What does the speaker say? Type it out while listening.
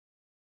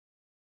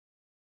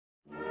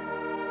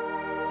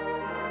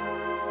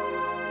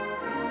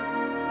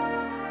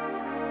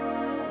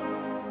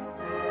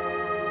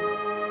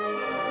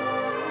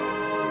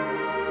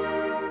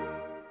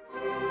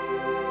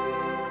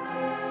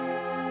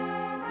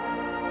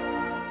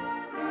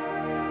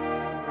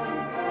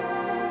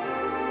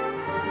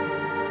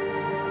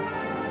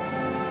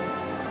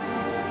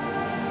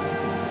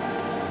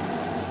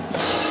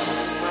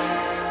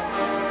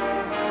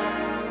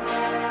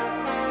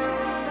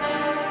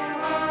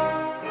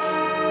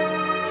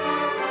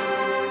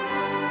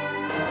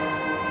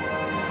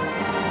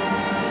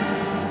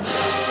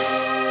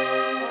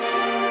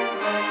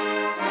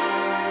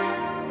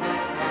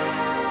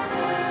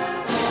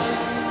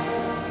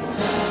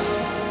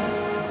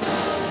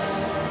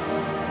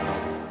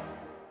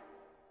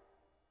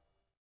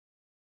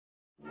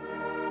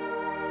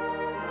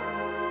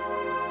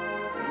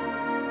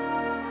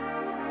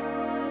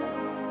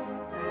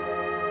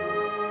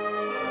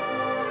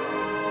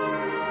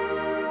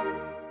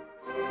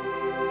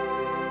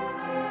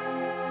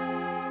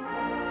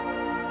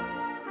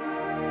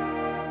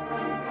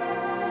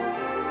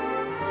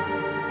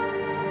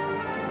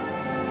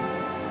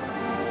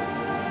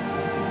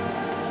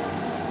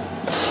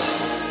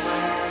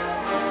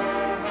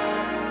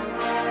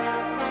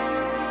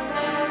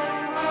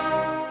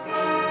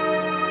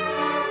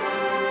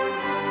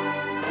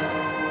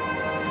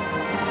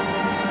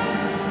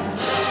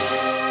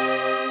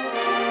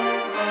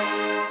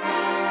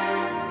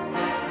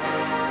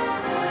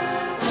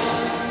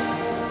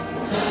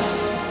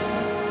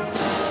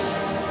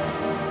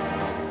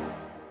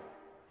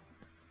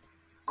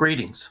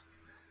Greetings.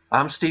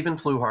 I'm Stephen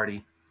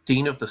Fluharty,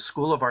 Dean of the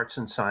School of Arts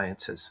and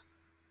Sciences.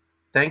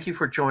 Thank you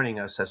for joining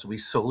us as we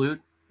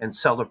salute and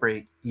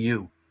celebrate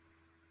you,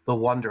 the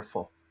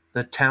wonderful,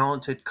 the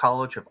talented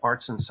College of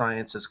Arts and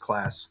Sciences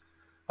class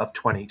of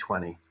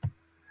 2020.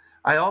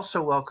 I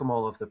also welcome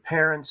all of the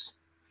parents,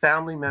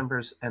 family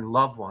members, and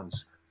loved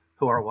ones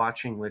who are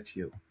watching with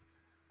you.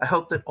 I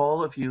hope that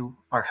all of you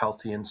are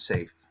healthy and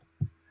safe.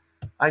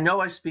 I know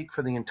I speak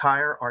for the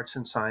entire Arts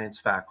and Science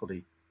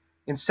faculty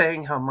in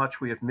saying how much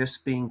we have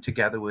missed being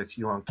together with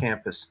you on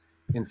campus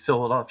in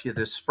Philadelphia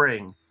this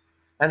spring,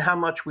 and how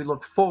much we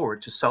look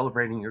forward to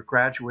celebrating your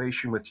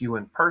graduation with you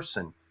in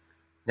person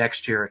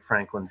next year at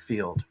Franklin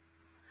Field.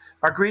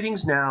 Our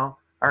greetings now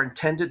are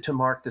intended to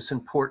mark this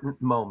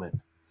important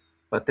moment,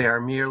 but they are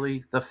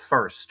merely the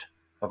first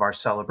of our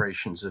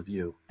celebrations of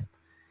you.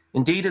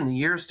 Indeed, in the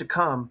years to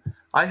come,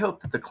 I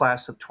hope that the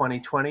class of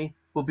 2020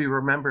 will be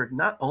remembered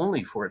not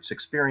only for its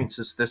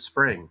experiences this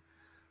spring,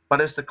 but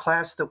as the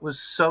class that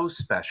was so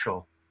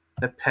special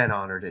that Penn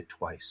honored it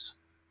twice.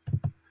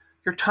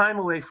 Your time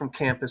away from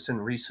campus in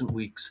recent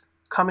weeks,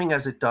 coming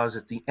as it does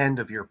at the end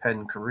of your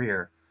Penn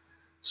career,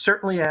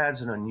 certainly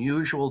adds an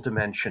unusual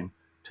dimension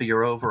to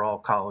your overall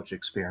college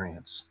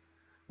experience,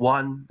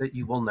 one that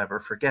you will never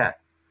forget,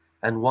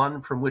 and one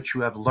from which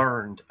you have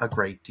learned a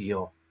great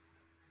deal.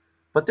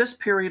 But this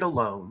period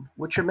alone,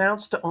 which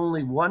amounts to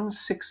only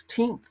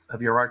 1/16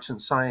 of your arts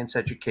and science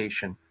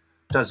education,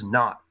 does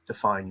not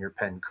define your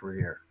Penn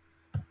career.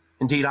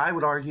 Indeed, I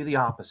would argue the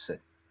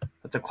opposite,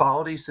 that the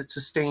qualities that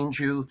sustained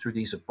you through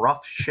these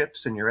abrupt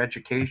shifts in your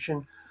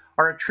education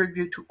are a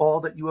tribute to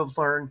all that you have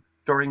learned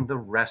during the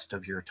rest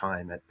of your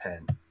time at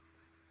Penn.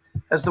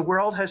 As the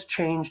world has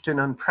changed in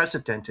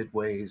unprecedented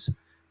ways,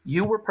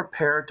 you were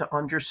prepared to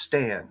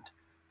understand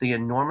the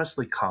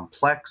enormously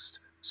complex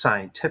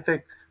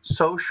scientific,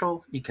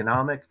 social,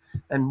 economic,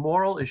 and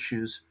moral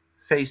issues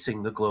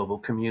facing the global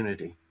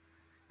community.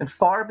 And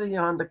far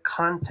beyond the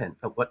content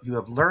of what you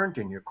have learned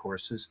in your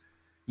courses,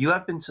 you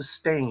have been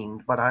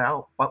sustained by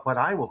what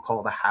I will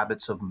call the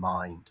habits of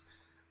mind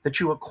that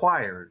you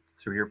acquired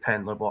through your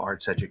Penn liberal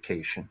arts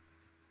education.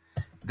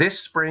 This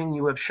spring,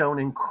 you have shown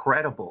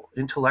incredible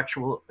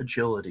intellectual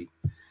agility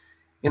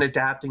in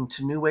adapting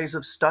to new ways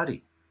of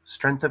study,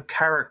 strength of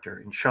character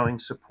in showing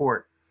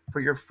support for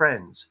your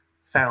friends,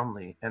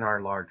 family, and our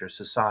larger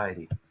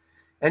society.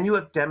 And you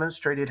have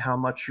demonstrated how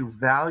much you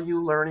value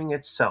learning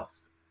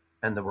itself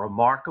and the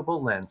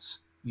remarkable lengths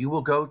you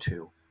will go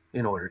to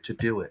in order to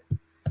do it.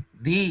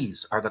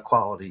 These are the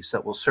qualities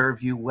that will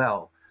serve you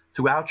well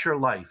throughout your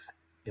life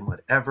in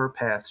whatever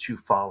paths you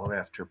follow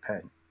after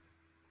Penn.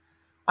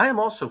 I am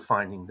also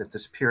finding that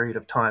this period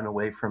of time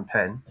away from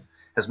Penn,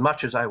 as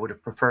much as I would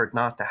have preferred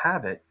not to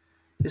have it,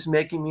 is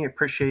making me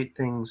appreciate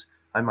things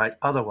I might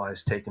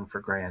otherwise taken for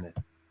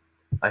granted.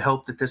 I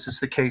hope that this is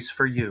the case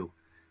for you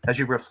as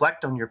you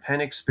reflect on your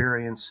Penn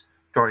experience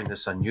during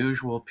this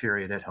unusual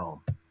period at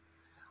home.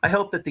 I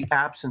hope that the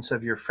absence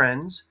of your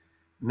friends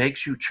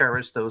makes you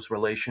cherish those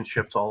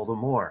relationships all the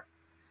more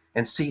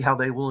and see how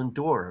they will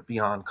endure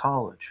beyond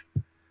college.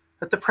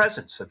 That the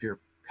presence of your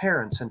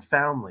parents and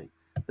family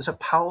is a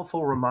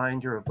powerful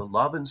reminder of the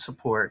love and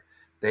support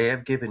they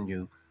have given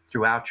you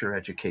throughout your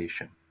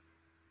education.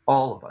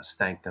 All of us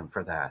thank them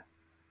for that.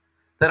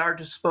 That our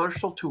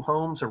dispersal to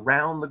homes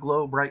around the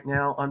globe right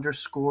now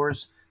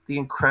underscores the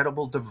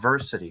incredible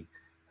diversity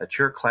that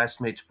your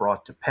classmates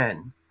brought to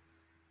Penn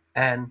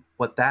and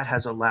what that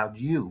has allowed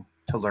you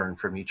to learn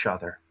from each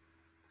other.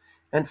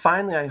 And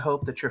finally, I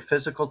hope that your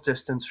physical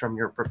distance from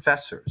your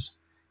professors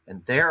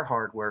and their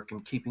hard work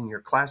in keeping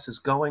your classes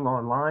going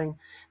online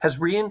has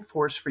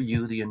reinforced for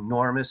you the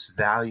enormous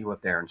value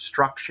of their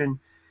instruction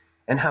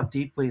and how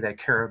deeply they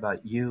care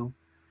about you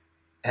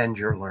and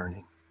your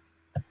learning.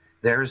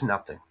 There is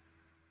nothing,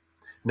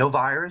 no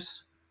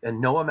virus and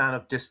no amount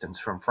of distance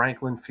from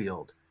Franklin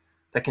Field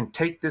that can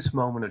take this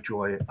moment of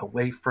joy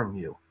away from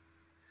you.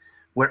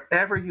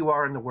 Wherever you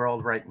are in the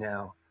world right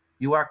now,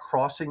 you are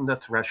crossing the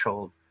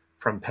threshold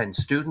from Penn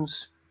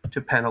students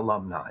to Penn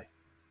alumni.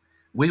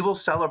 We will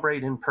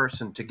celebrate in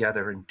person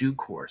together in due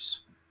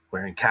course,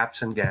 wearing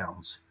caps and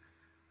gowns.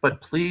 But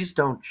please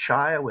don't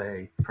shy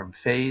away from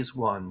phase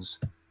ones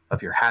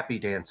of your happy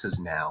dances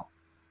now.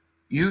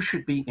 You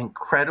should be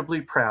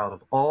incredibly proud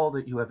of all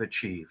that you have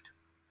achieved.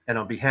 And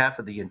on behalf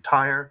of the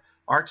entire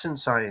Arts and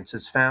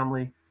Sciences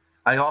family,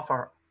 I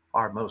offer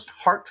our most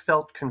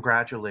heartfelt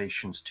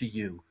congratulations to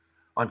you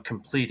on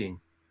completing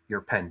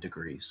your Penn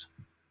degrees.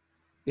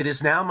 It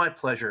is now my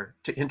pleasure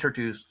to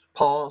introduce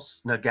Paul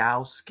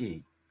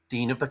Snagowski,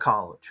 Dean of the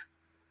College.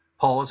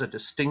 Paul is a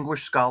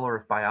distinguished scholar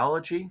of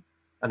biology,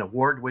 an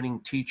award-winning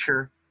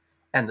teacher,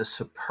 and the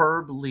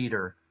superb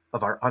leader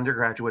of our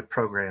undergraduate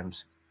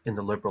programs in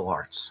the liberal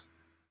arts.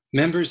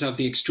 Members of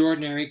the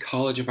extraordinary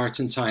College of Arts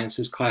and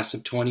Sciences class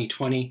of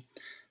 2020,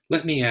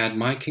 let me add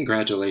my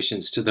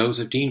congratulations to those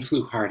of Dean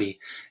Fluharty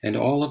and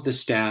all of the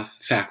staff,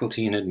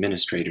 faculty, and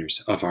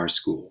administrators of our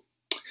school.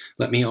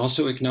 Let me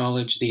also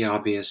acknowledge the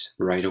obvious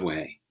right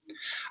away.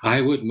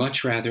 I would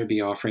much rather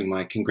be offering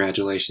my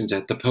congratulations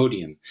at the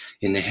podium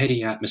in the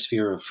heady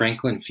atmosphere of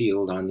Franklin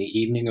Field on the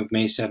evening of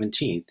May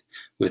 17th,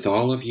 with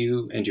all of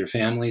you and your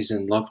families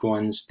and loved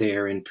ones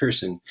there in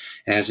person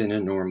as in a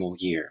normal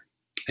year.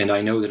 And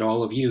I know that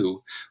all of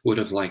you would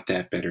have liked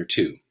that better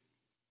too.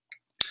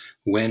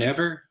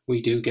 Whenever we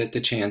do get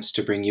the chance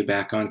to bring you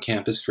back on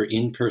campus for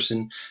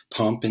in-person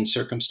pomp and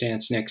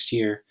circumstance next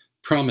year,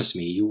 promise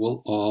me you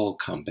will all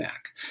come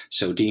back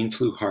so Dean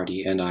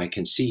Fluharty and I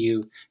can see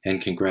you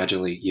and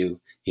congratulate you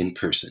in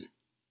person.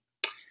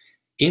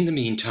 In the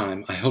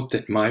meantime, I hope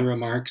that my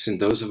remarks and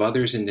those of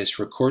others in this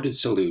recorded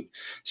salute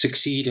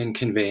succeed in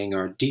conveying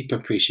our deep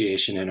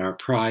appreciation and our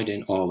pride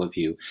in all of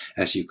you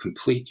as you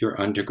complete your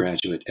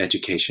undergraduate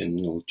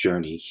educational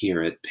journey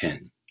here at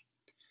Penn.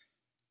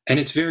 And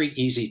it's very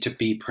easy to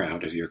be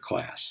proud of your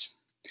class.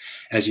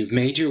 As you've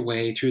made your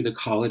way through the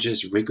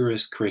college's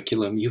rigorous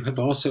curriculum, you have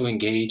also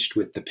engaged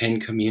with the Penn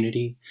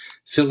community,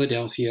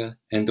 Philadelphia,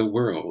 and the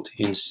world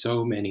in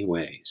so many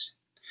ways.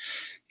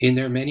 In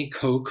their many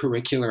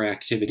co-curricular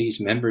activities,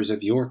 members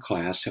of your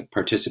class have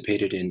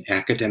participated in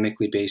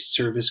academically based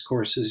service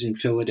courses in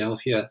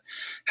Philadelphia,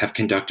 have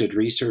conducted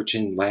research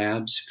in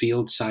labs,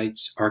 field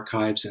sites,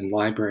 archives, and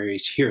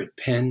libraries here at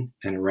Penn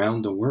and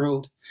around the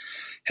world,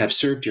 have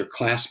served your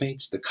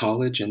classmates, the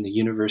college, and the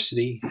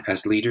university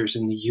as leaders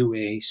in the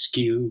UA,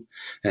 SKU,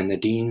 and the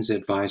Dean's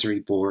Advisory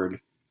Board,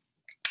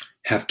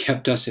 have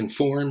kept us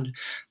informed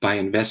by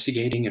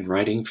investigating and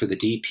writing for the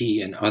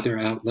DP and other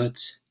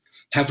outlets,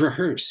 have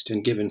rehearsed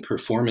and given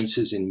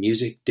performances in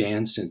music,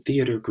 dance, and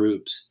theater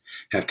groups,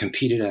 have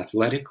competed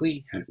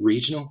athletically at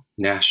regional,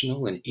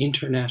 national, and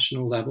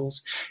international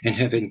levels, and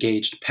have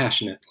engaged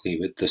passionately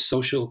with the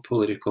social,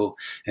 political,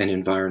 and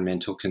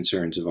environmental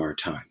concerns of our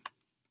time.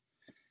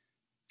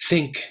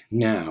 Think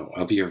now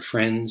of your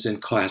friends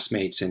and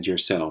classmates and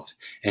yourself,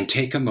 and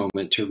take a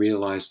moment to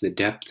realize the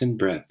depth and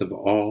breadth of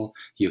all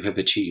you have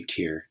achieved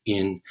here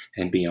in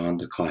and beyond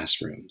the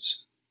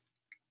classrooms.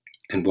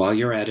 And while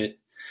you're at it,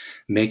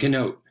 make a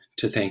note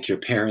to thank your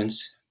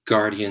parents,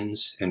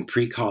 guardians, and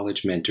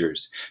pre-college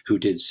mentors who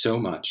did so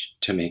much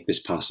to make this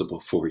possible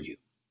for you.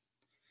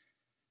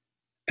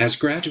 As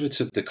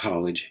graduates of the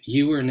college,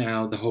 you are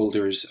now the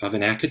holders of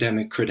an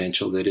academic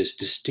credential that is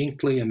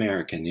distinctly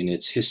American in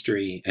its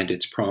history and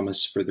its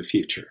promise for the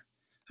future,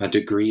 a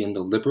degree in the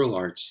liberal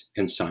arts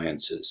and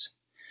sciences.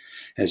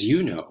 As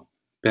you know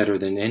better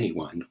than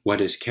anyone,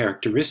 what is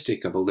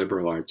characteristic of a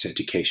liberal arts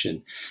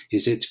education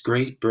is its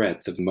great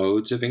breadth of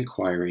modes of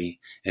inquiry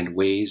and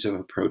ways of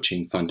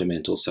approaching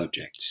fundamental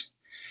subjects.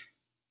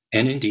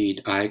 And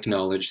indeed, I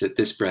acknowledge that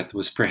this breadth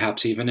was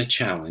perhaps even a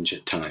challenge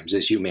at times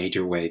as you made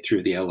your way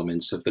through the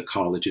elements of the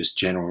college's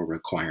general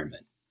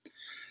requirement.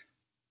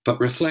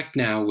 But reflect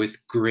now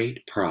with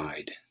great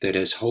pride that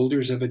as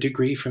holders of a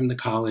degree from the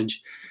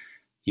college,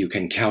 you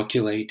can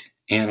calculate,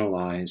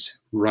 analyze,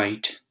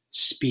 write,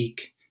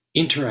 speak,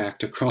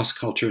 interact across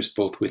cultures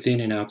both within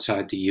and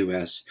outside the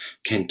U.S.,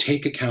 can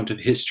take account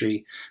of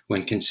history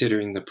when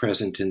considering the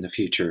present and the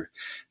future,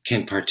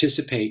 can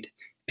participate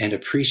and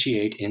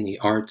appreciate in the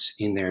arts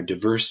in their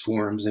diverse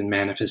forms and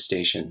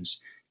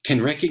manifestations,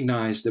 can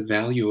recognize the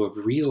value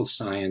of real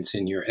science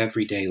in your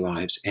everyday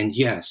lives, and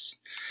yes,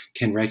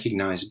 can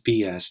recognize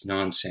BS,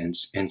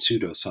 nonsense, and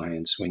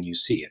pseudoscience when you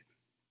see it.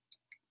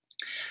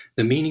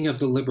 The meaning of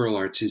the liberal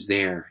arts is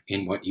there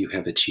in what you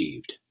have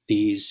achieved.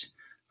 These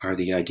are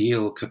the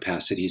ideal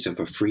capacities of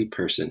a free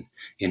person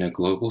in a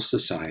global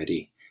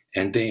society,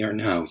 and they are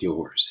now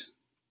yours.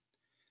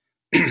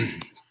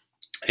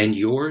 And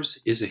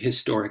yours is a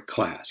historic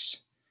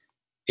class.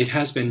 It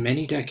has been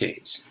many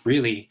decades,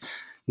 really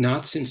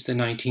not since the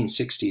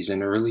 1960s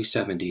and early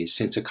 70s,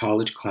 since a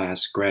college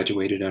class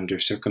graduated under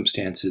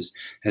circumstances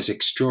as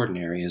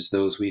extraordinary as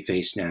those we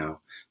face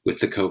now with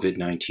the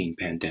COVID-19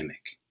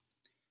 pandemic.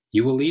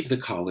 You will leave the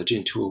college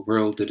into a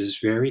world that is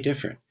very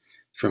different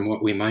from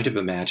what we might have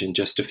imagined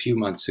just a few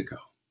months ago.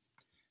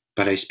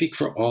 But I speak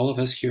for all of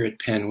us here at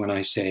Penn when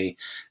I say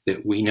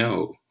that we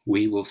know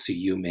we will see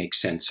you make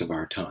sense of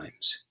our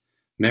times.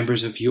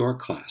 Members of your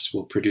class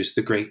will produce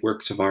the great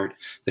works of art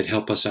that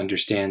help us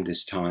understand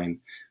this time,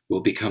 will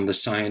become the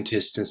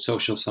scientists and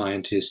social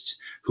scientists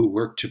who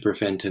work to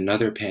prevent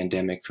another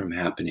pandemic from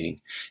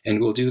happening, and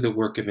will do the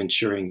work of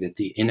ensuring that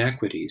the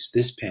inequities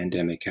this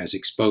pandemic has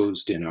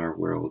exposed in our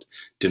world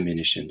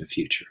diminish in the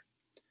future.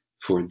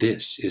 For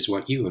this is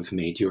what you have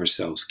made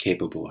yourselves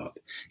capable of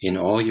in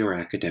all your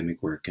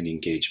academic work and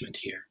engagement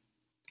here.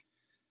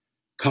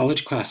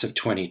 College Class of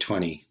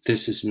 2020,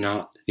 this is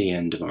not the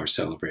end of our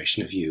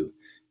celebration of you.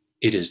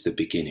 It is the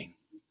beginning.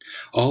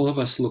 All of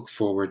us look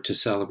forward to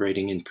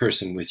celebrating in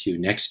person with you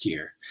next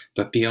year,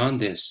 but beyond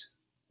this,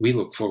 we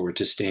look forward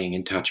to staying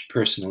in touch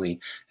personally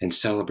and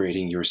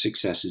celebrating your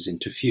successes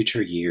into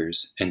future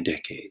years and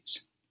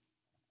decades.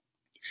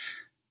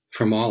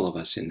 From all of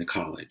us in the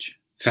college,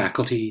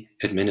 faculty,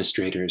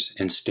 administrators,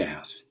 and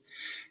staff,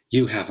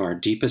 you have our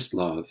deepest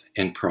love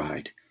and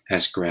pride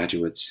as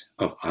graduates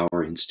of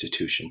our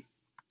institution.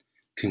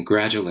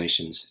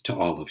 Congratulations to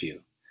all of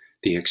you,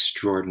 the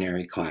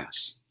extraordinary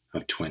class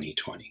of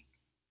 2020.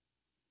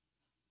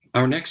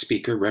 Our next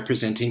speaker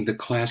representing the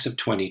class of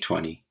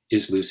 2020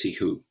 is Lucy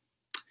Hu.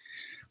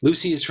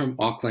 Lucy is from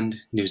Auckland,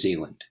 New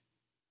Zealand.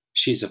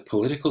 She's a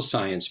political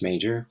science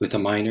major with a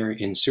minor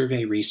in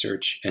survey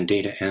research and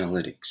data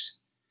analytics.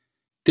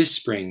 This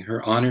spring,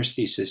 her honors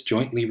thesis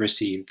jointly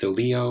received the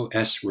Leo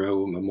S.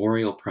 Rowe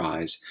Memorial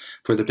Prize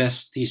for the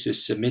best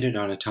thesis submitted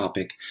on a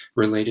topic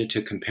related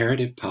to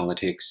comparative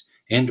politics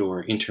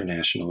and/or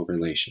international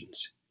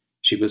relations.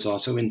 She was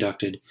also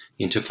inducted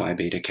into Phi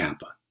Beta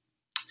Kappa.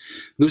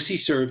 Lucy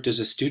served as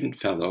a student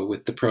fellow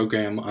with the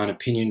Program on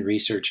Opinion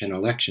Research and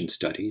Election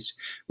Studies,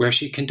 where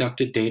she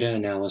conducted data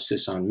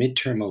analysis on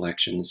midterm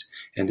elections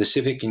and the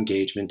civic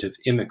engagement of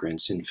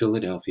immigrants in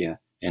Philadelphia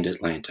and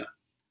Atlanta.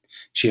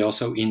 She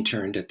also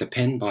interned at the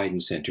Penn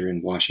Biden Center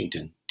in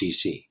Washington,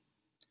 D.C.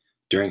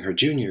 During her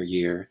junior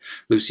year,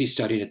 Lucy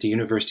studied at the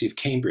University of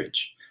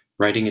Cambridge,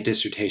 writing a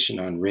dissertation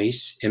on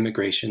race,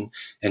 immigration,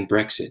 and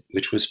Brexit,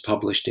 which was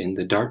published in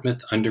the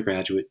Dartmouth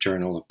Undergraduate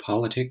Journal of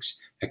Politics,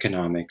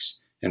 Economics,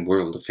 and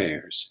World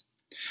Affairs.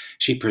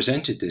 She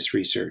presented this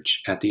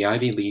research at the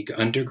Ivy League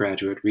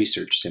Undergraduate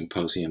Research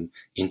Symposium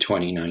in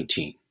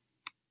 2019.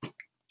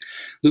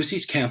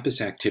 Lucy's campus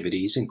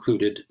activities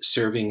included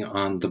serving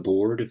on the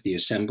board of the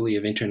Assembly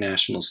of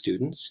International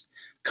Students,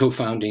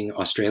 co-founding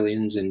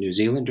Australians and New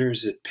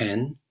Zealanders at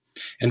Penn,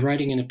 and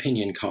writing an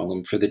opinion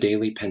column for the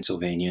Daily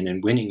Pennsylvanian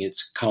and winning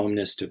its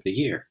Columnist of the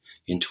Year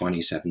in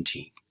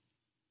 2017.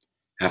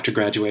 After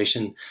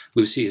graduation,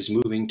 Lucy is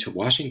moving to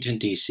Washington,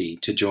 D.C.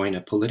 to join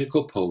a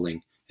political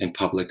polling and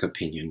public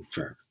opinion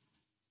firm.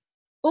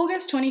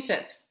 August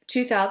 25th,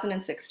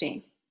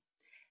 2016.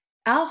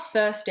 Our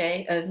first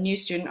day of new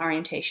student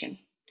orientation.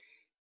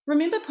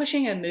 Remember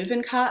pushing a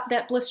move-in cart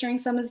that blistering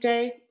summer's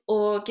day,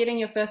 or getting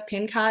your first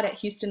pen card at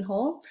Houston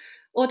Hall,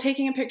 or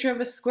taking a picture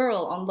of a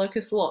squirrel on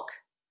Locust Walk?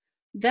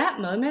 That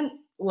moment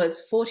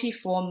was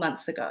 44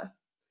 months ago.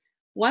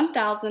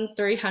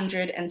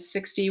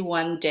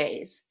 1,361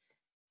 days.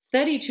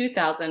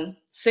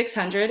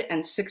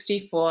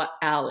 32,664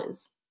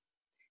 hours.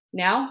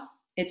 Now,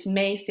 it's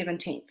May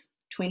 17th,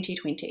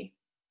 2020.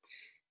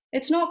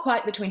 It's not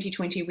quite the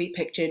 2020 we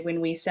pictured when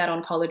we sat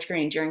on College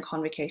Green during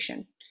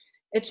convocation.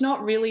 It's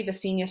not really the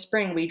senior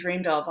spring we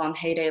dreamed of on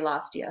Hay Day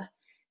last year.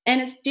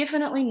 And it's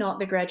definitely not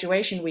the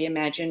graduation we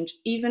imagined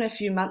even a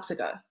few months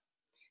ago.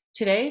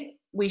 Today,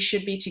 we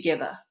should be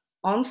together,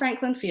 on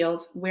Franklin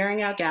Field,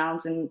 wearing our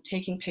gowns and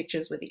taking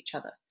pictures with each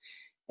other.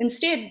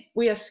 Instead,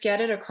 we are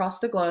scattered across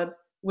the globe,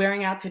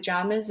 wearing our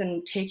pajamas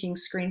and taking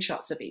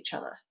screenshots of each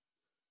other.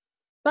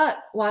 But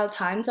while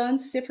time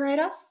zones separate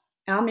us,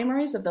 our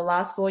memories of the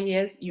last 4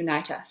 years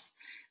unite us.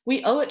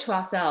 We owe it to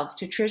ourselves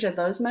to treasure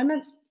those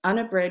moments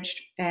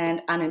unabridged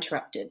and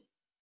uninterrupted.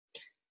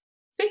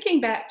 Thinking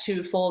back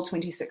to fall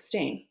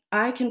 2016,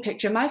 I can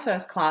picture my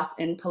first class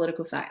in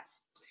political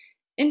science.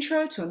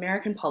 Intro to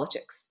American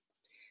Politics.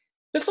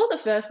 Before the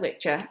first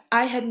lecture,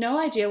 I had no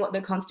idea what the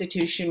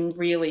Constitution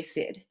really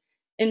said.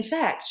 In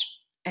fact,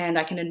 and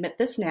I can admit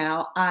this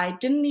now, I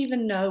didn't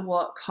even know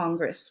what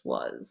Congress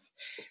was.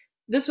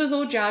 This was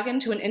all jargon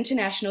to an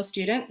international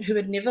student who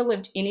had never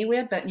lived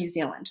anywhere but New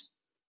Zealand.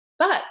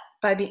 But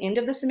by the end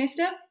of the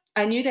semester,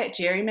 I knew that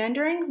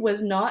gerrymandering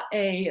was not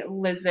a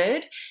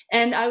lizard,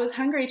 and I was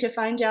hungry to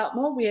find out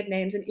more weird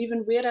names and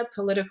even weirder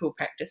political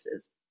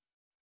practices.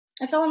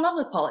 I fell in love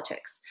with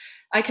politics.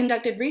 I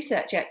conducted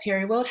research at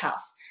Perry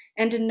Worldhouse,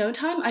 and in no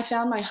time I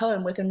found my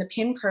home within the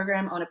Penn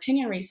Program on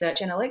Opinion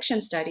Research and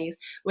Election Studies,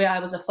 where I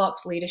was a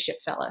Fox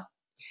Leadership Fellow.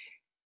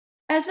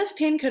 As if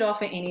Penn could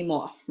offer any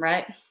more,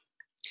 right?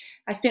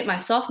 I spent my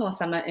sophomore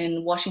summer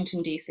in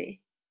Washington,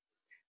 D.C.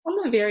 On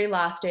the very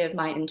last day of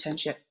my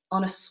internship,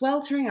 on a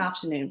sweltering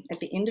afternoon at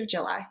the end of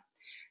July,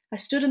 I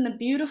stood in the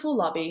beautiful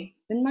lobby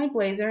in my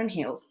blazer and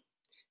heels,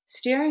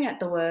 staring at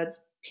the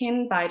words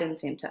Penn Biden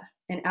Center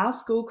and our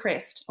school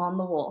crest on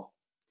the wall.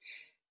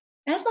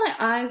 As my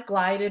eyes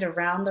glided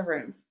around the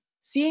room,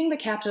 seeing the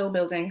Capitol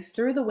building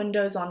through the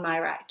windows on my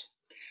right,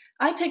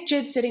 I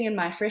pictured sitting in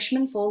my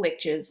freshman fall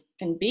lectures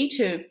in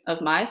B2 of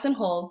Meyerson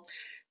Hall,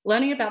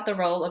 learning about the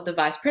role of the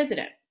vice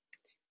president.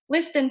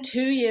 Less than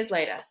 2 years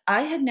later,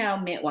 I had now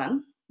met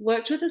one,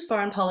 worked with his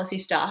foreign policy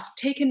staff,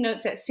 taken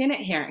notes at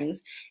Senate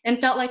hearings,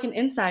 and felt like an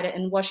insider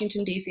in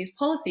Washington, D.C.'s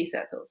policy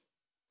circles.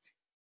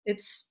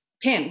 It's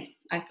Penn,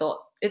 I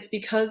thought. It's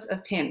because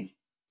of Penn.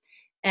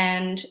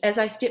 And as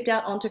I stepped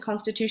out onto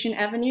Constitution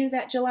Avenue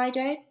that July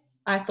day,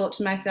 I thought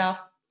to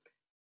myself,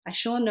 I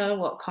sure know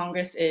what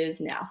Congress is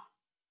now.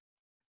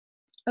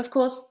 Of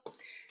course,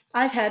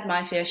 I've had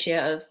my fair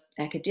share of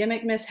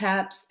academic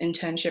mishaps,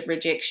 internship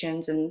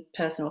rejections, and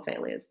personal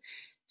failures.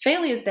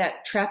 Failures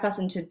that trap us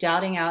into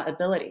doubting our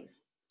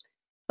abilities.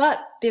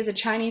 But there's a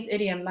Chinese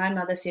idiom my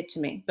mother said to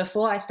me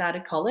before I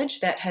started college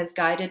that has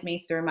guided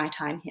me through my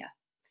time here.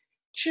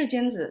 世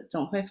间子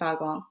总会发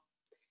光.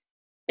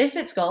 If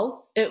it's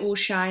gold, it will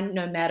shine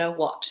no matter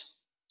what.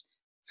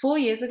 4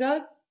 years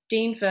ago,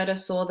 Dean Furter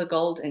saw the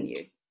gold in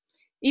you.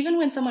 Even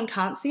when someone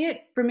can't see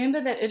it,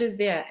 remember that it is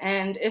there,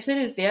 and if it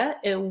is there,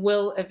 it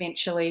will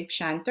eventually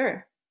shine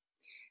through.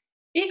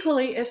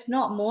 Equally, if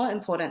not more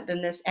important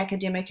than this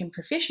academic and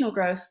professional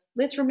growth,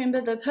 let's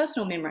remember the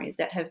personal memories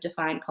that have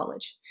defined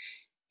college.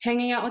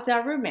 Hanging out with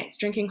our roommates,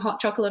 drinking hot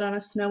chocolate on a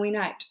snowy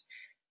night,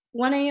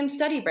 1 a.m.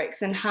 study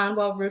breaks in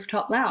Hanwell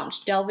Rooftop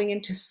Lounge, delving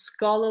into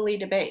scholarly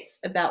debates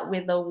about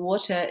whether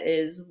water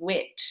is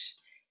wet.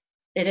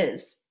 It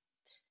is.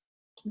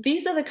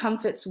 These are the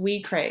comforts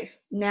we crave,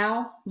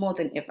 now more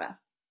than ever.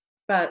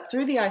 But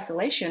through the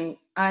isolation,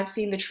 I've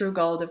seen the true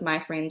gold of my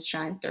friends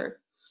shine through.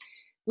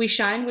 We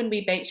shine when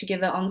we bake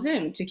together on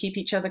Zoom to keep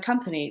each other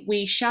company.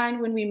 We shine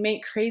when we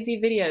make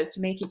crazy videos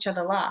to make each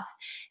other laugh.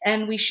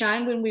 And we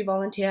shine when we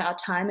volunteer our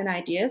time and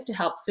ideas to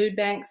help food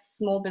banks,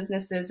 small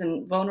businesses,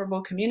 and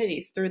vulnerable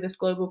communities through this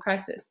global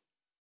crisis.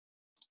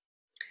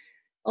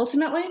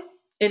 Ultimately,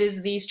 it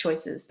is these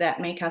choices that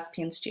make us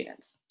Penn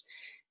students.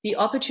 The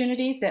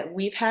opportunities that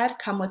we've had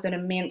come with an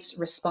immense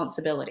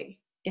responsibility,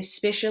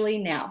 especially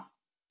now.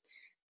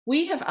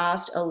 We have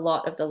asked a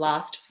lot of the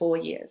last 4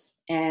 years,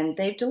 and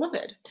they've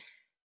delivered.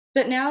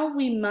 But now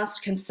we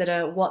must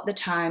consider what the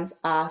times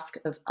ask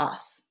of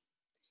us.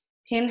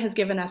 Penn has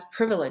given us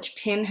privilege.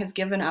 Penn has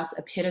given us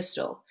a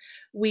pedestal.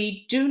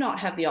 We do not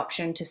have the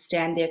option to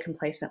stand there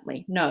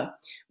complacently. No,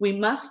 we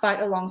must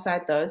fight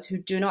alongside those who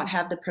do not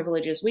have the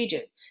privileges we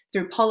do,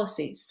 through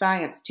policies,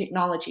 science,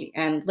 technology,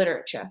 and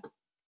literature.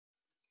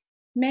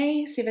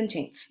 May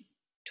 17th,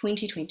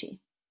 2020.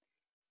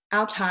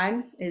 Our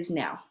time is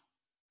now.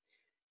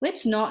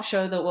 Let's not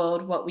show the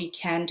world what we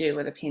can do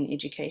with a Penn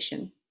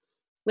education.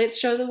 Let's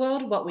show the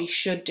world what we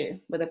should do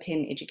with a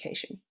Penn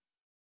education.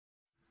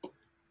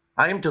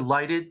 I am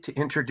delighted to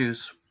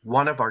introduce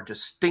one of our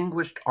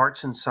distinguished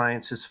arts and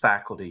sciences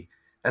faculty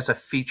as a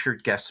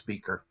featured guest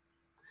speaker.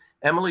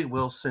 Emily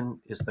Wilson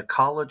is the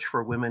College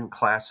for Women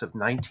class of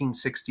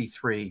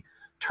 1963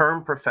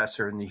 term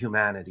professor in the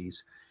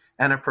humanities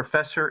and a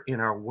professor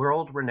in our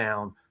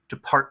world-renowned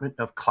Department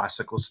of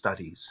Classical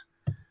Studies.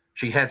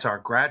 She heads our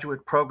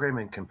graduate program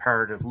in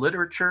comparative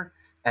literature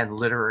and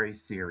literary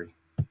theory.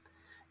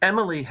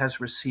 Emily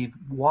has received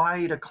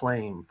wide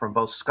acclaim from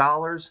both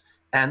scholars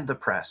and the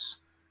press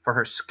for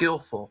her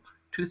skillful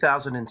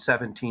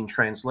 2017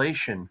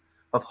 translation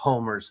of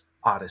Homer's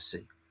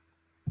Odyssey.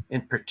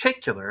 In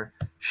particular,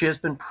 she has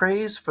been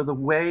praised for the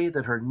way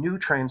that her new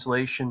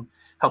translation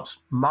helps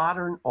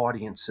modern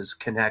audiences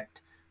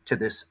connect to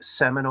this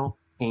seminal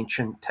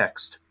ancient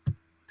text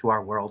to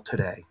our world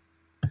today.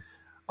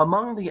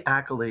 Among the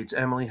accolades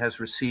Emily has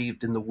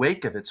received in the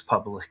wake of its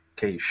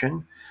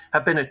publication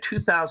have been a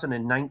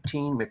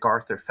 2019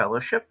 MacArthur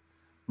Fellowship,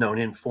 known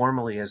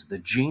informally as the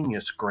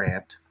Genius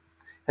Grant,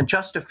 and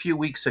just a few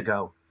weeks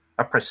ago,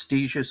 a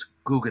prestigious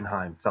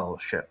Guggenheim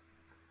Fellowship.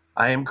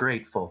 I am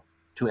grateful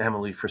to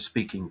Emily for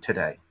speaking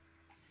today.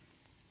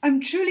 I'm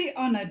truly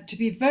honored to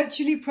be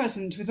virtually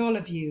present with all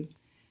of you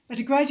at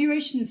a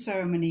graduation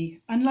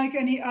ceremony unlike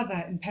any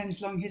other in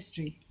Penn's long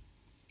history.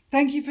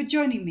 Thank you for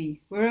joining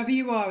me wherever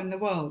you are in the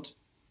world.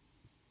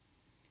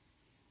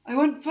 I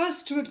want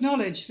first to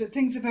acknowledge that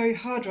things are very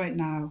hard right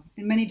now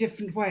in many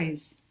different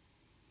ways.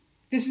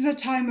 This is a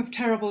time of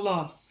terrible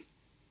loss.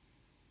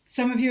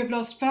 Some of you have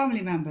lost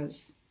family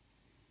members.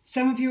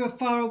 Some of you are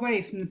far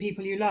away from the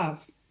people you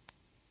love.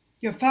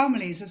 Your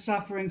families are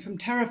suffering from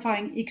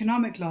terrifying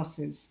economic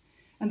losses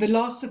and the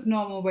loss of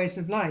normal ways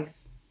of life.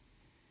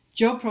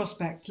 Job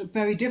prospects look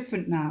very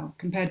different now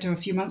compared to a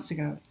few months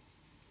ago.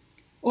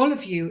 All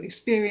of you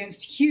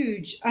experienced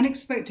huge,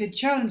 unexpected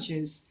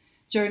challenges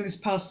during this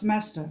past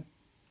semester.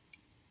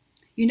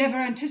 You never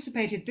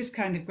anticipated this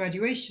kind of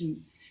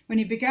graduation when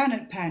you began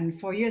at Penn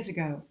 4 years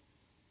ago.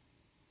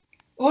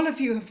 All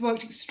of you have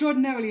worked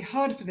extraordinarily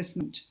hard for this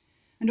moment,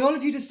 and all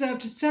of you deserve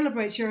to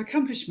celebrate your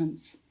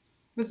accomplishments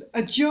with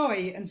a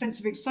joy and sense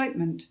of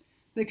excitement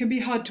that can be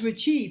hard to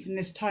achieve in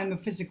this time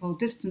of physical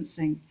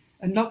distancing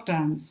and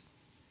lockdowns.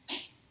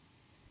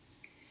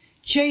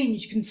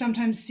 Change can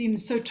sometimes seem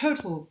so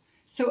total,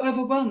 so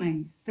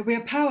overwhelming that we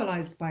are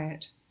paralyzed by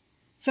it.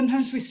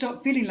 Sometimes we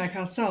stop feeling like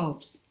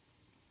ourselves.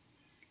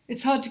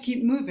 It's hard to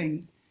keep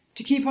moving,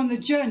 to keep on the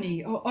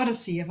journey or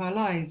odyssey of our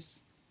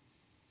lives.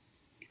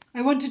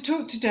 I want to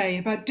talk today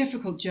about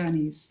difficult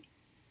journeys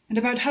and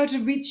about how to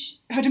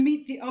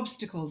meet the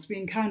obstacles we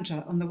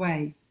encounter on the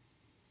way.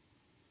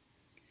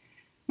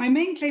 My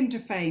main claim to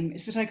fame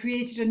is that I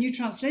created a new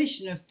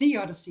translation of The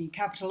Odyssey,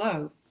 capital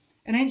O,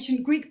 an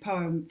ancient Greek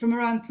poem from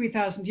around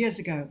 3,000 years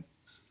ago.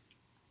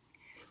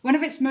 One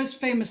of its most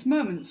famous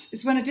moments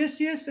is when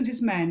Odysseus and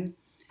his men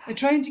are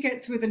trying to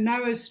get through the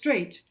narrow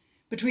strait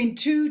between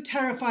two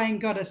terrifying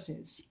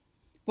goddesses,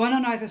 one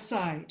on either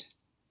side.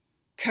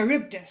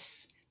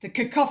 Charybdis, the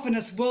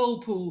cacophonous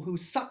whirlpool who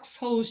sucks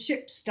whole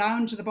ships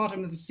down to the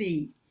bottom of the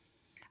sea,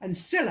 and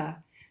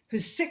Scylla,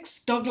 whose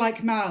 6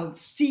 dog-like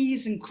mouths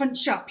seize and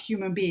crunch up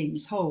human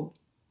beings whole.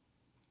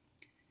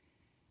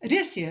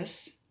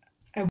 Odysseus,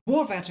 a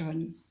war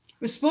veteran,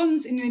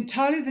 responds in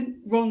entirely the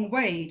wrong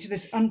way to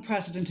this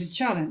unprecedented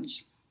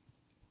challenge.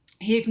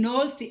 He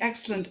ignores the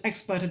excellent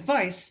expert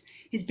advice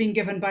he's been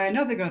given by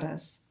another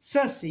goddess,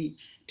 Circe,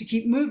 to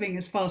keep moving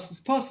as fast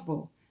as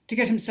possible, to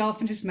get himself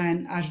and his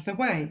men out of the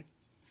way.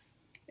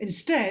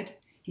 Instead,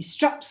 he He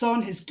straps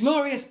on his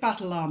glorious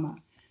battle armour,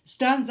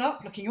 stands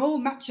up looking all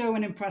macho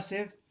and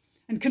impressive,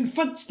 and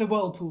confronts the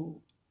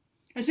whirlpool,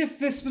 as if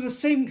this were the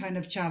same kind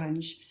of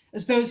challenge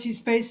as those he's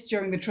faced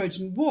during the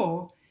Trojan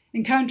War,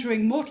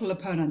 encountering mortal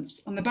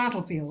opponents on the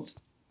battlefield.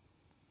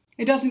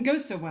 It doesn't go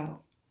so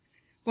well.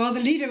 While the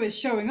leader is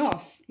showing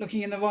off,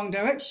 looking in the wrong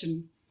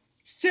direction,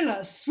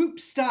 Scylla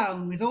swoops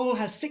down with all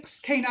her 6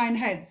 canine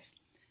heads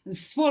and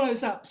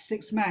swallows up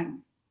 6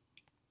 men.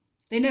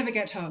 They never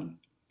get home.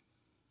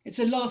 It's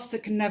a loss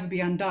that can never be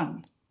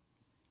undone.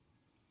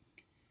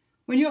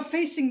 When you're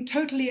facing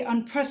totally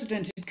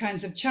unprecedented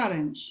kinds of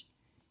challenge,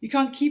 you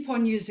can't keep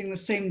on using the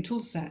same tool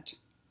set.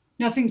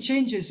 Nothing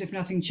changes if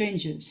nothing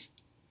changes.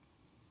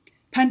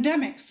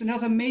 Pandemics and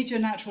other major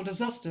natural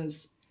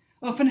disasters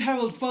often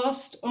herald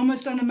vast,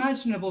 almost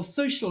unimaginable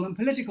social and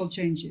political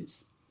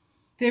changes.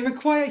 They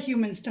require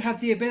humans to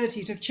have the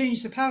ability to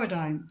change the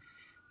paradigm,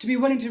 to be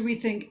willing to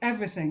rethink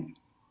everything.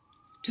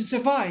 To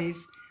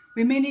survive,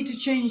 we may need to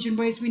change in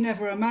ways we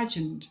never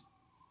imagined.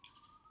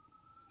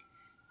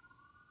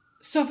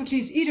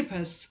 Sophocles'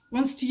 Oedipus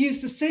wants to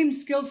use the same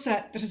skill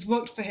set that has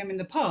worked for him in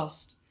the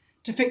past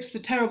to fix the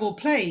terrible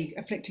plague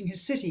afflicting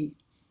his city.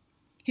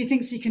 He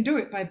thinks he can do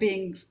it by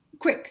being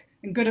quick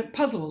and good at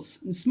puzzles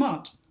and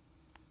smart.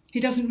 He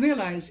doesn't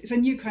realise it's a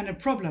new kind of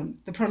problem.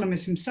 The problem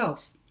is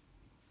himself.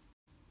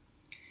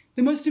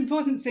 The most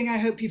important thing I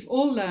hope you've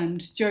all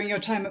learned during your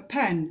time at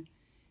Penn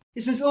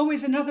is there's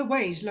always another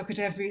way to look at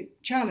every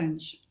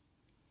challenge.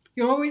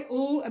 You're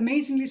all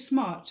amazingly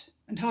smart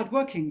and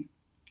hardworking,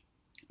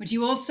 but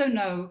you also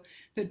know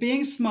that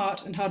being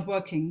smart and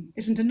hardworking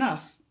isn't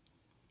enough.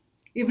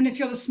 Even if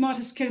you're the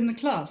smartest kid in the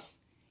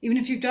class, even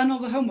if you've done all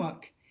the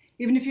homework,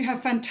 even if you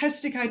have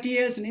fantastic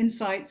ideas and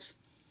insights,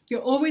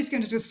 you're always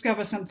going to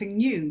discover something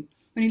new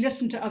when you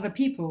listen to other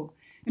people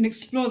and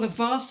explore the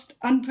vast,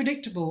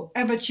 unpredictable,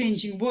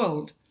 ever-changing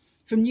world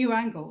from new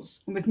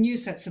angles and with new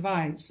sets of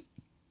eyes.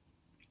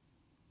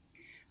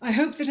 I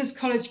hope that as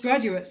college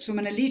graduates from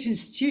an elite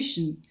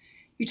institution,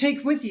 you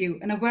take with you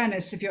an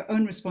awareness of your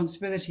own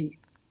responsibility.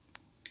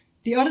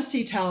 The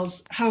Odyssey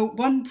tells how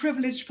one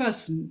privileged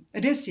person,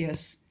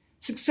 Odysseus,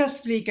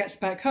 successfully gets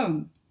back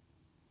home.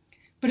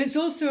 But it's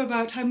also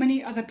about how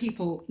many other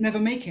people never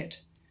make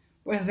it,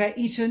 whether they're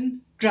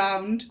eaten,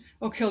 drowned,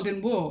 or killed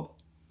in war,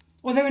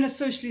 or they're in a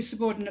socially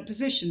subordinate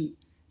position,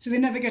 so they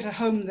never get a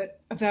home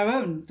of their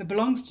own that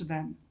belongs to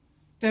them.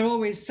 They're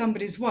always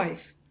somebody's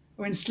wife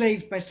or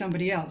enslaved by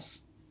somebody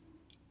else.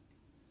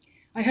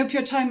 I hope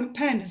your time at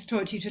Penn has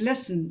taught you to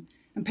listen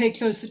and pay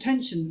close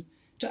attention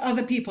to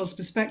other people's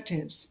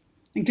perspectives,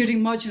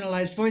 including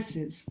marginalised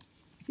voices,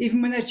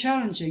 even when they're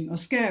challenging or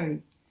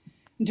scary,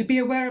 and to be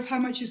aware of how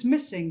much is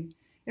missing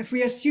if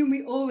we assume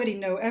we already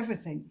know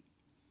everything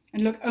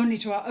and look only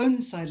to our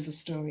own side of the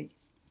story.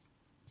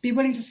 Be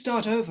willing to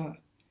start over,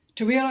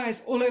 to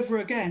realise all over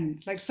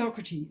again, like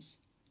Socrates,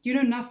 you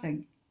know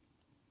nothing.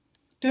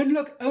 Don't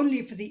look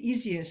only for the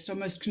easiest or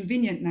most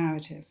convenient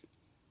narrative.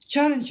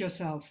 Challenge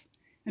yourself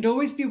and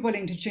always be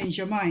willing to change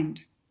your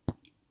mind.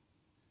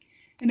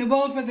 In a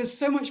world where there's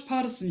so much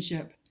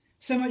partisanship,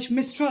 so much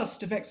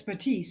mistrust of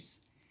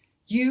expertise,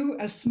 you,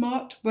 as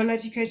smart,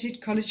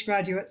 well-educated college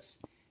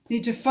graduates,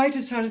 need to fight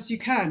as hard as you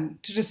can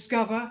to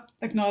discover,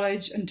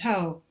 acknowledge, and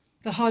tell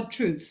the hard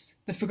truths,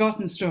 the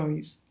forgotten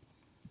stories.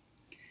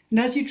 And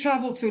as you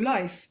travel through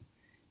life,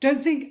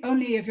 don't think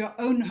only of your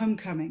own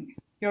homecoming,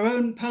 your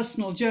own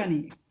personal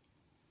journey.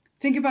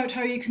 Think about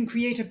how you can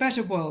create a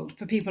better world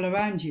for people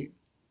around you.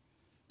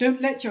 Don't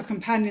let your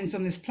companions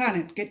on this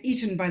planet get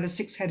eaten by the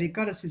 6-headed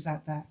goddesses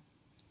out there.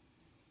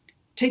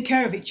 Take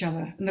care of each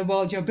other and the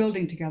world you're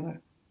building together.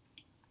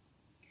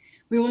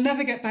 We will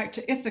never get back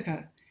to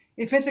Ithaca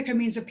if Ithaca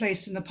means a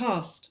place in the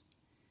past,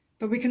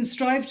 but we can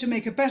strive to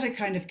make a better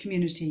kind of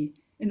community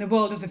in the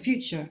world of the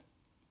future.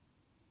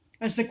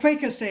 As the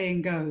Quaker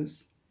saying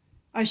goes,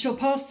 I shall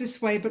pass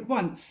this way but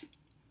once.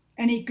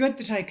 Any good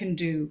that I can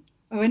do,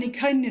 or any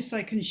kindness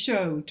I can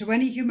show to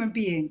any human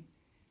being,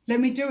 let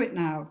me do it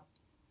now,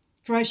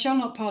 for I shall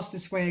not pass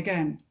this way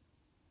again.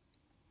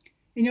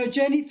 In your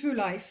journey through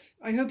life,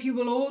 I hope you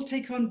will all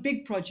take on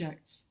big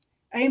projects,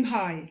 aim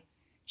high,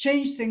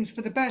 change things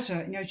for the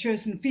better in your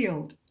chosen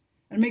field,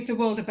 and make the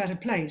world a better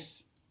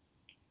place.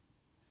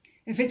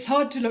 If it's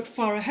hard to look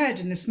far ahead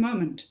in this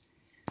moment,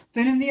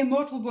 then in the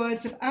immortal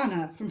words of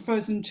Anna from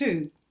Frozen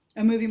 2,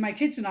 a movie my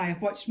kids and I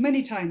have watched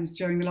many times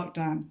during the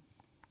lockdown,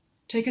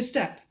 take a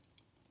step,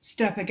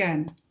 step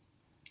again.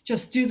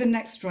 Just do the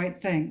next right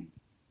thing.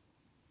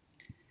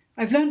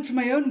 I've learned from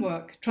my own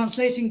work,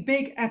 translating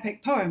big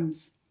epic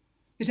poems,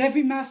 that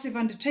every massive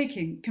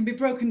undertaking can be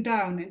broken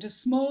down into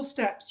small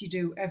steps you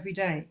do every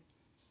day.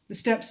 The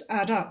steps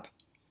add up.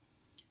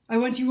 I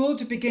want you all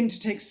to begin to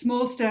take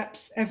small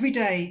steps every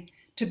day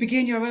to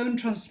begin your own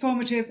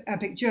transformative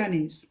epic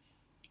journeys.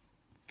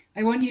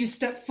 I want you to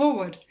step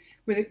forward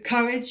with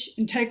courage,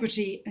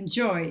 integrity, and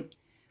joy,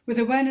 with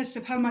awareness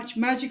of how much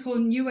magical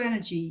new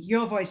energy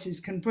your voices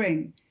can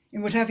bring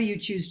in whatever you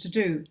choose to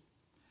do.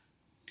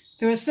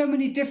 There are so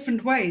many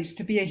different ways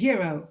to be a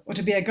hero or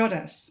to be a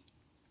goddess.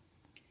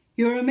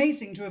 You are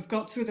amazing to have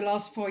got through the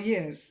last 4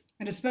 years,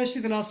 and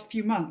especially the last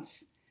few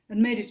months,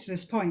 and made it to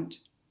this point.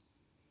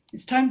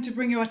 It's time to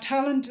bring your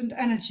talent and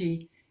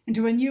energy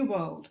into a new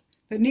world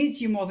that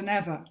needs you more than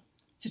ever,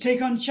 to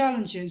take on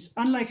challenges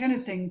unlike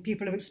anything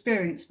people have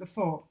experienced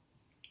before.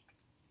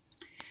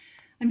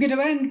 I'm going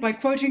to end by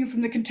quoting from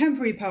the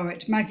contemporary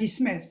poet Maggie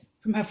Smith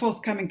from her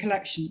forthcoming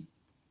collection.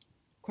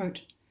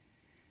 Quote,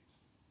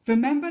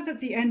 "Remember that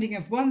the ending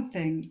of one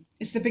thing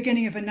is the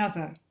beginning of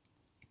another.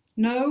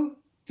 Know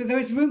that there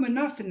is room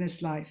enough in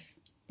this life,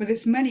 with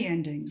its many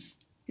endings,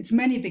 its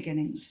many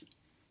beginnings,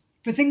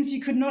 for things you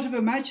could not have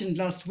imagined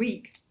last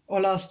week, or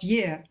last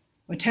year,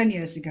 or 10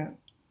 years ago.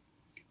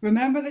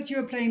 Remember that you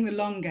are playing the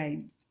long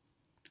game.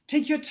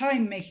 Take your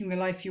time making the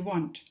life you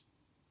want.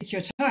 Take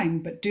your time,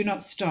 but do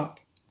not stop.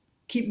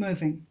 Keep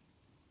moving."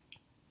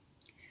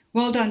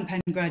 Well done,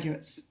 Penn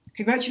graduates.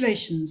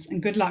 Congratulations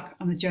and good luck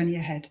on the journey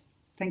ahead.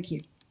 Thank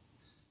you.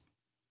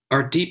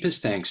 Our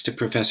deepest thanks to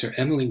Professor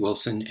Emily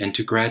Wilson and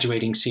to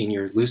graduating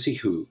senior Lucy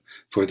Hu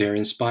for their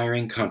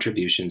inspiring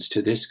contributions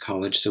to this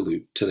college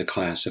salute to the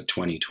class of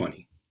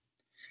 2020.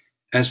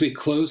 As we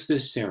close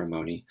this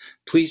ceremony,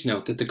 please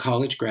note that the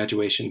college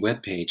graduation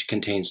webpage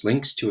contains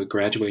links to a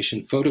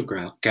graduation photo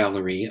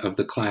gallery of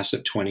the class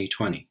of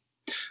 2020,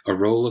 a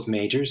roll of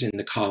majors in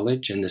the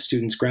college and the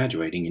students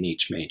graduating in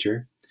each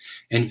major,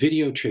 and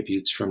video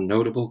tributes from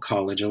notable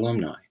college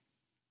alumni.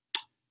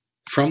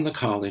 From the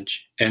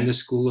college and the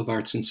School of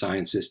Arts and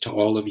Sciences to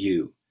all of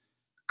you,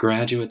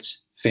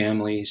 graduates,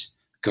 families,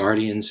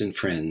 guardians, and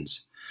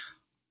friends,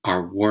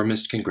 our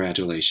warmest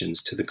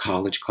congratulations to the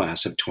college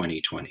class of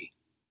 2020.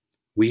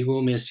 We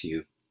will miss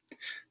you,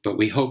 but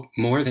we hope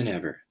more than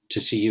ever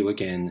to see you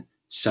again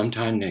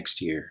sometime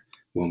next year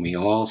when we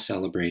all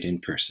celebrate in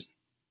person.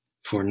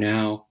 For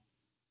now,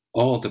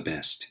 all the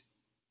best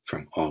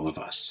from all of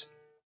us.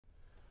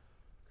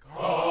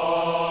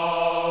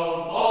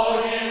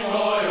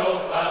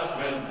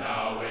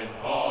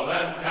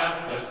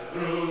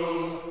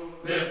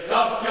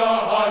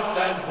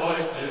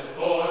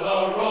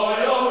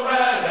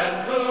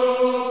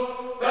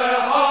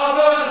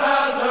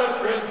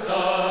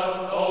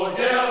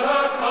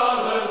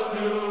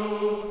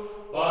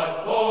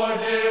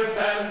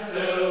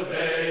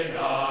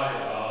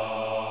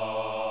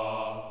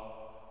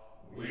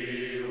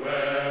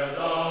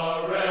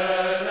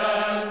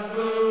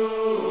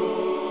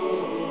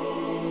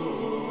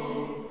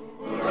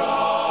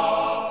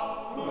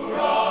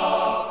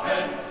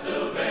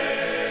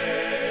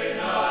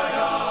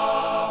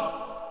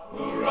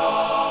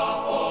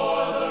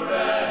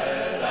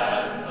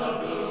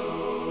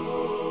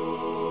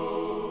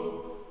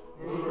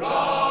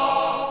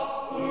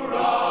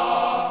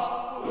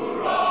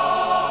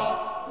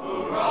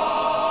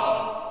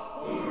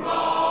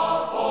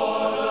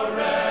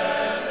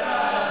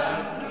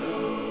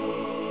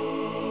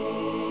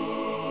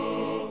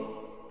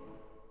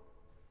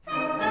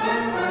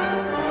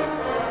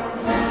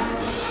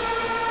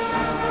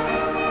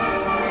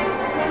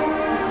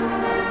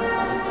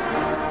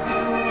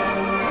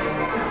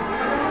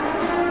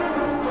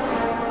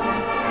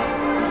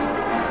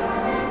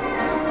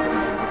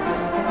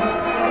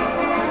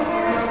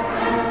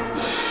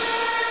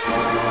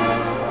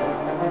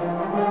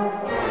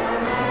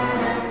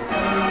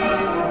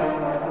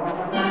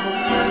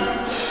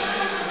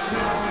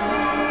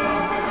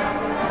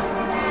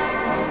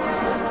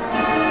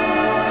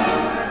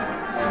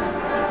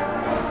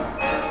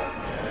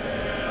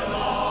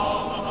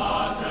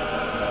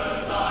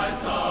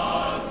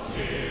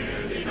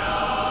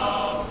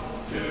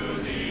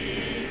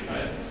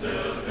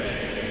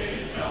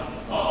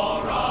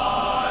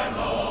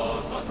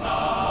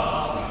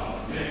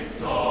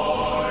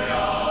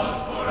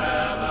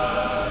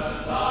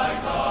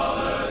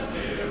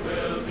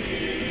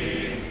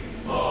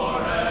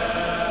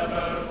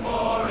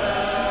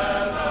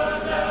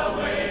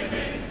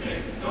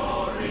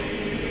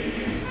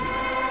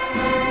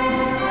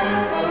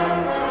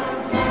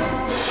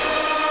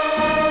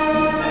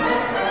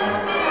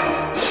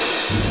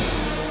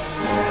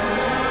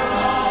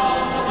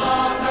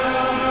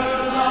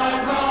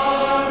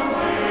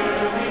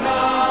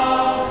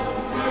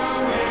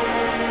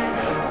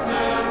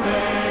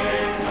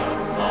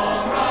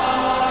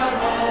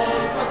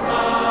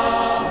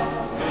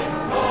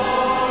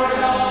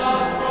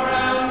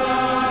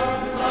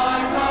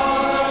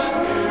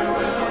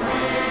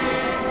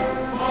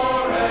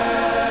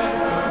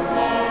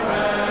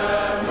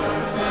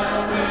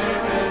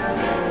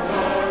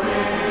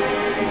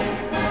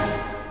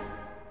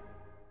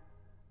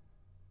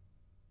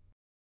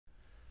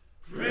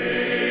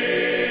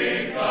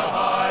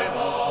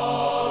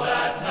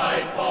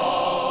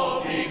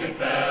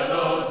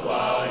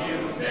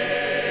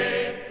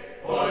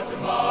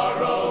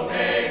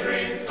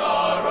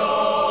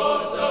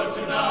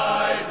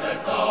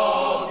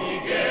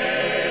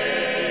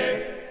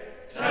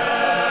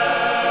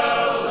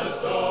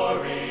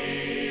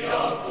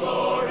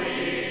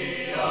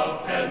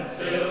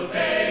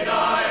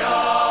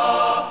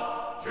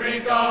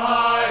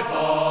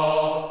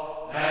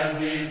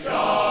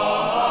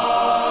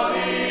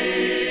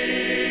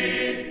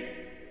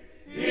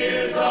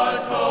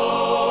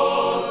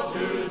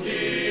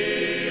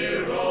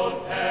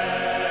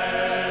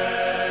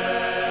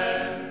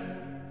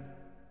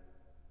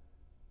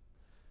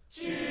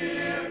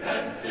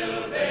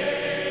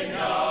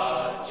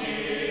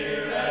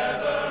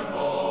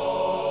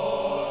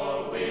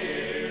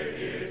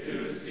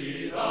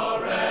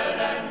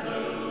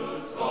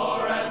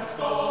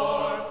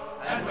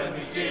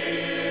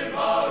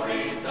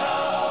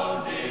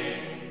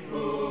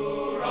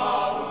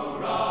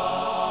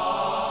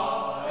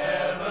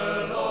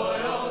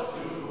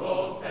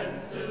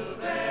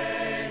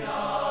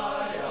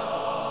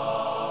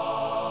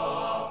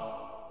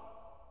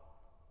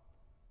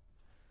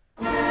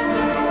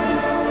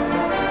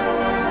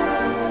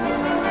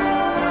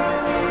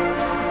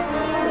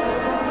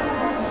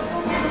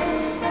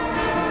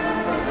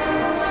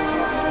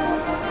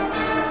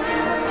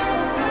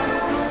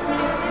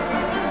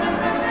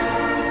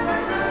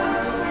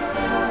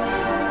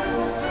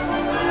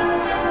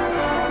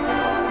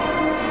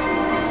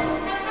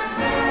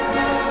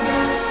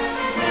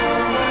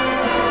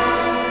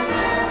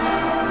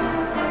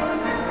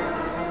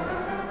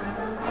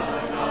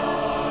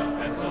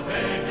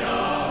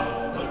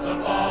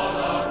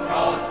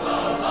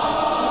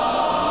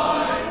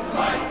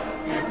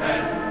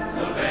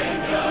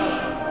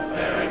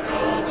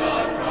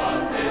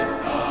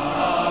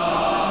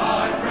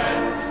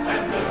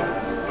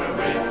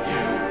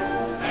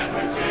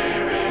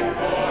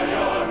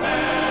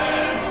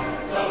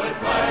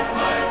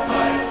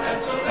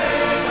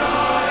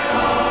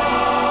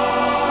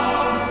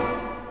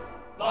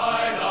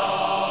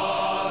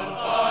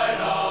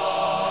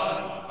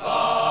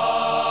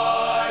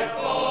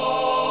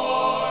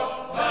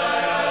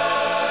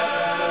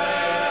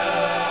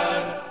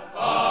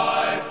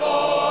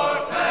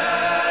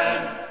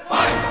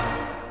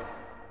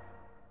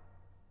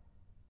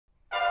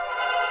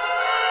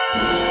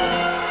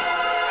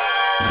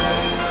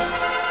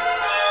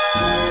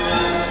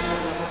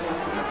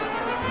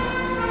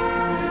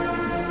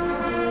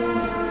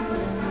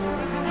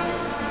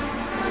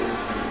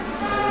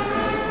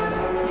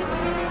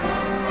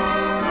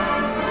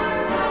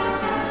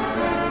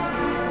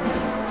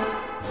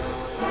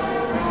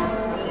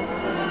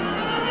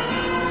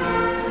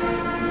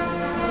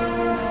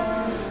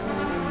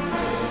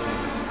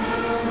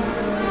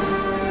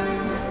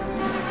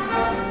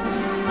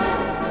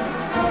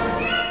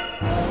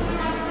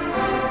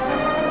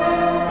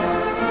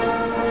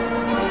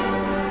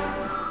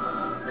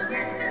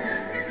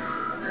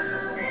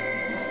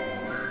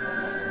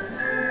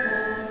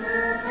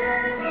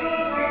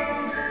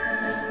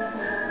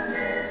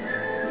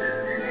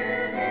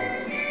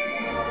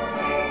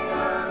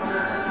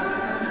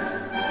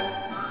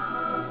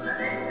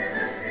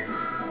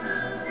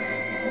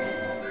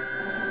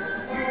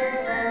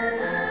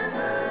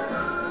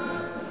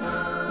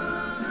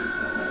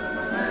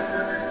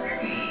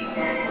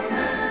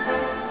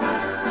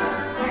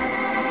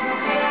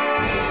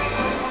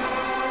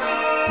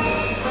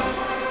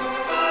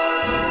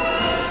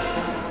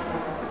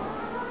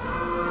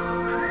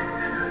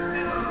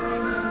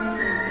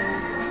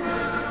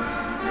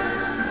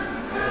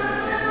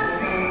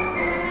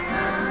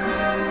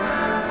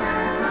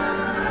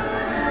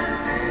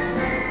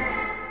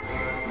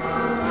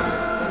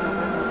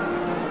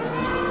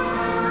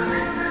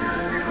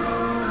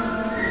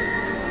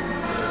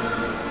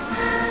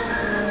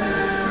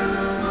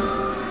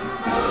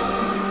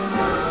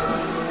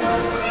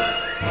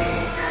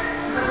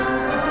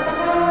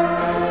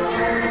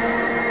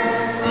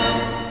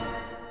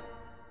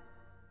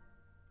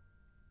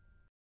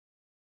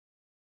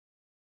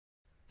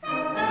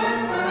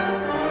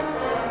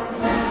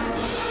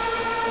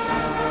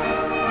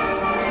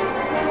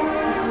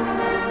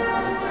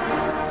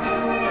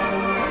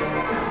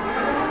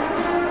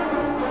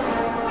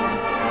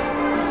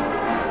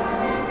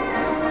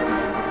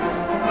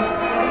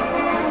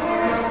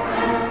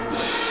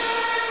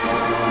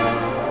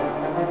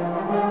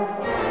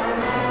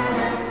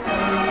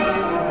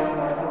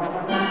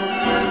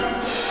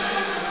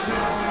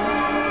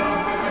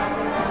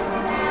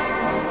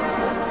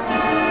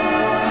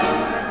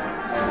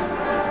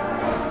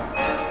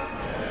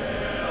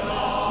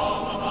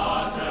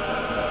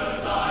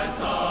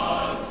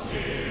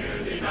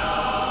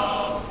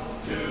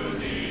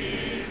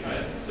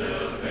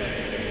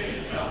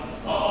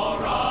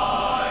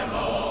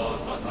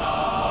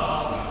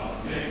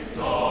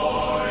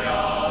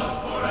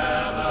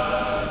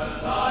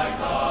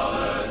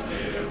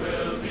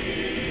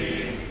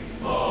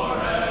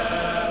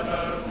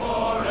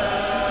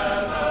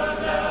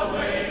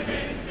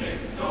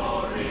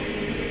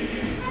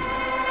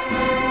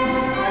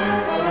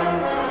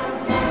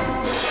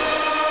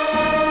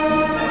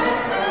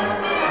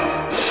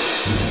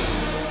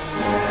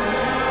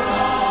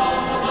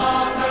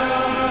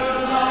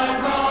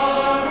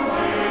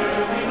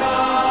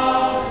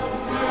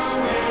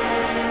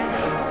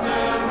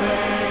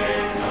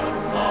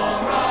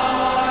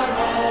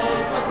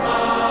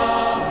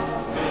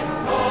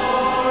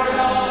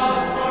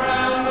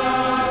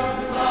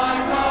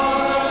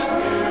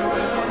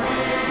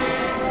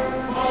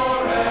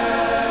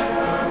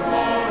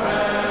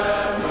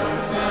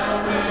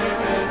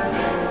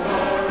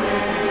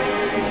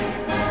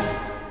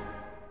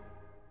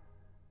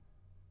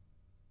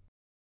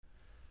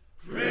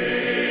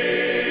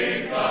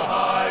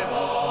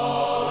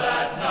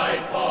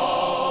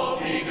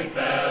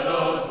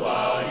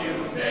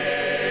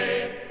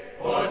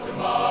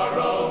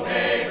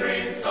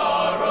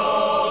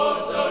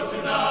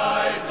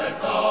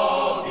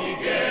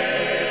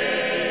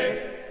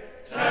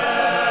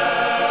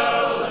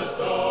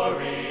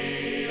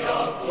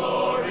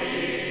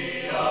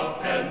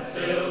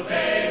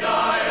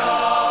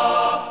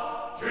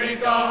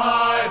 drink a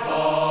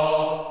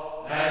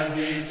highball and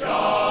be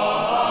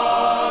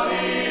jolly.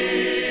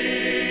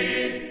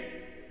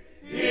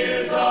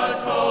 Here's a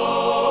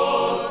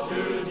toast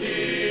to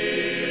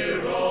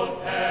dear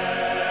old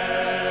Penn.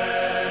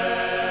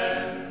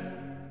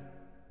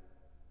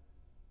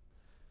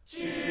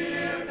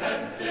 Cheer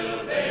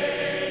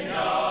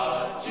Pennsylvania,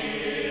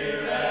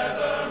 cheer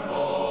evermore.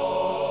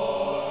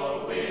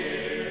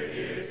 We're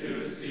here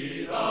to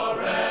see the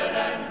red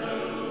and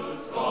blue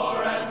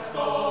score and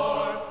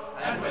score.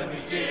 And when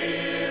we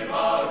give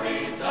a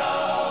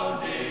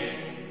resounding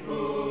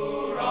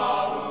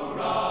hoorah,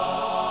 hoorah,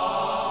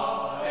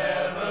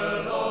 ever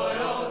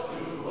loyal to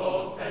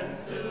old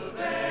Pennsylvania.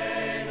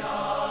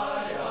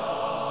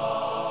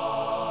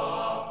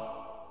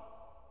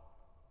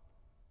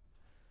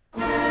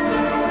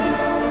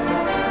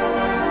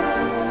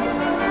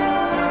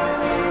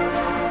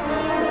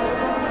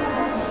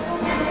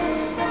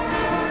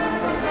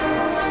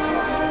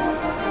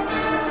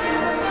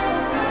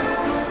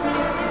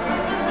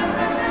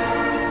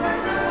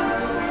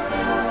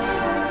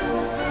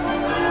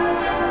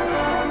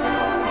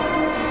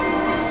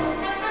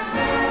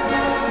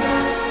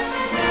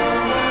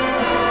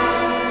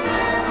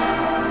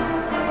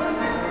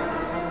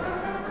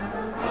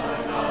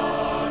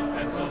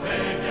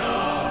 Pennsylvania,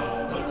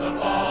 put the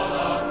ball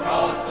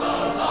across the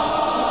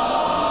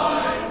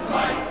line.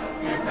 Fight,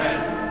 you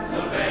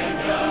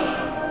Pennsylvania,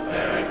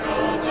 there it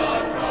goes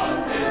across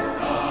this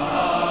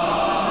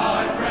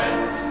time. Red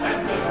and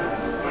blue,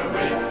 we're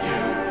with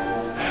you,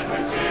 and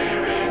we're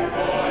cheering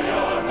for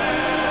your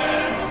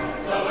men.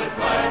 So it's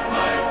fight,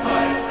 fight,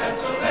 fight,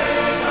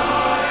 Pennsylvania.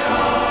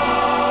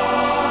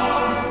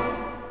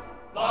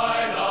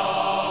 Fight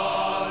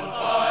on,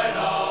 fight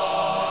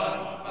on,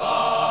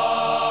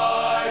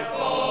 fight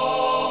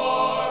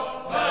for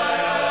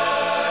Penn,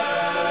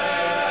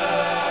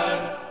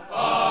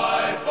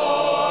 fight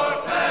for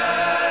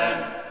Penn,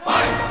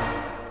 fight!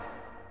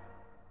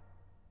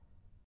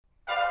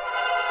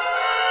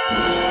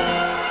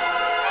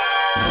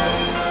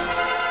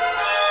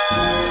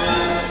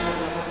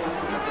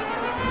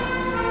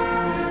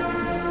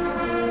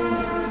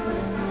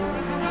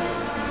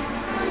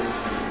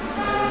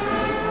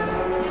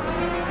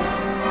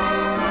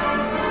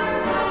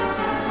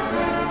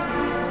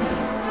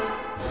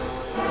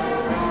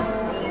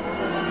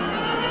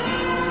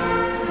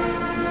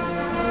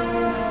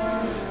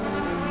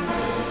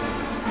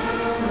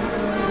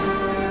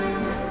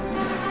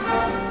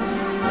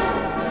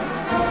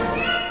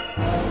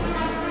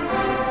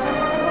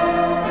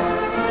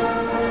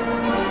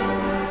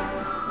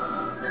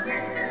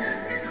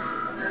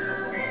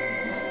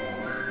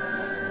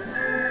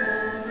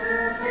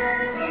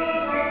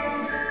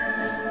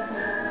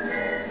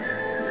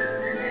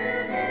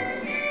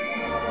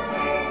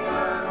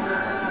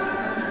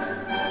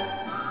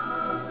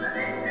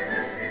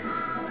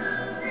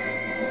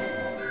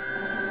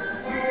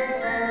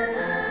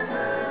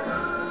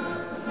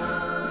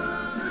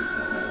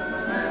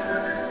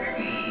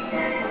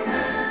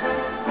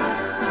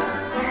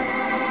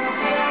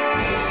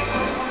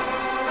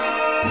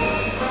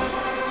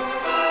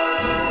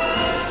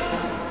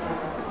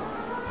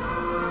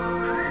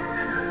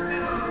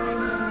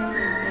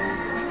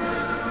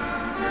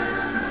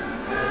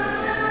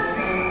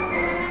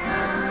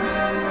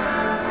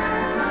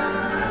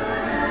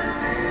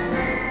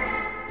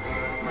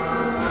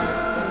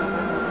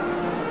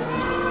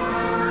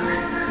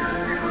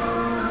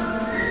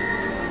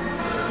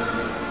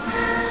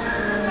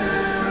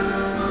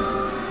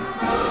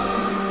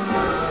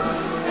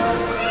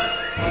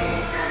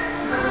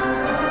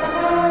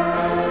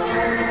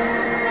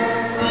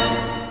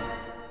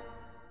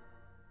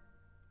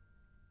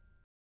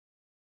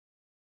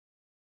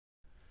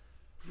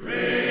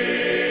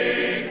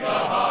 Drink the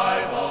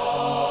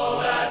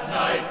highball at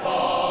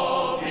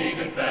nightfall, be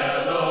good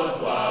fellows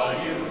while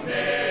you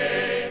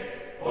may,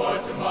 for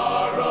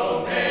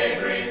tomorrow may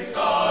bring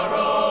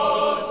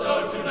sorrow,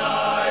 so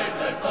tonight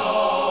let's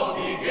all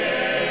be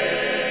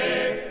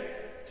gay.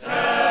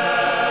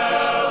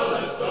 Tell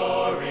the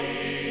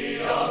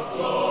story of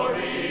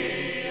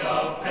glory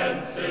of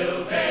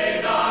Pennsylvania.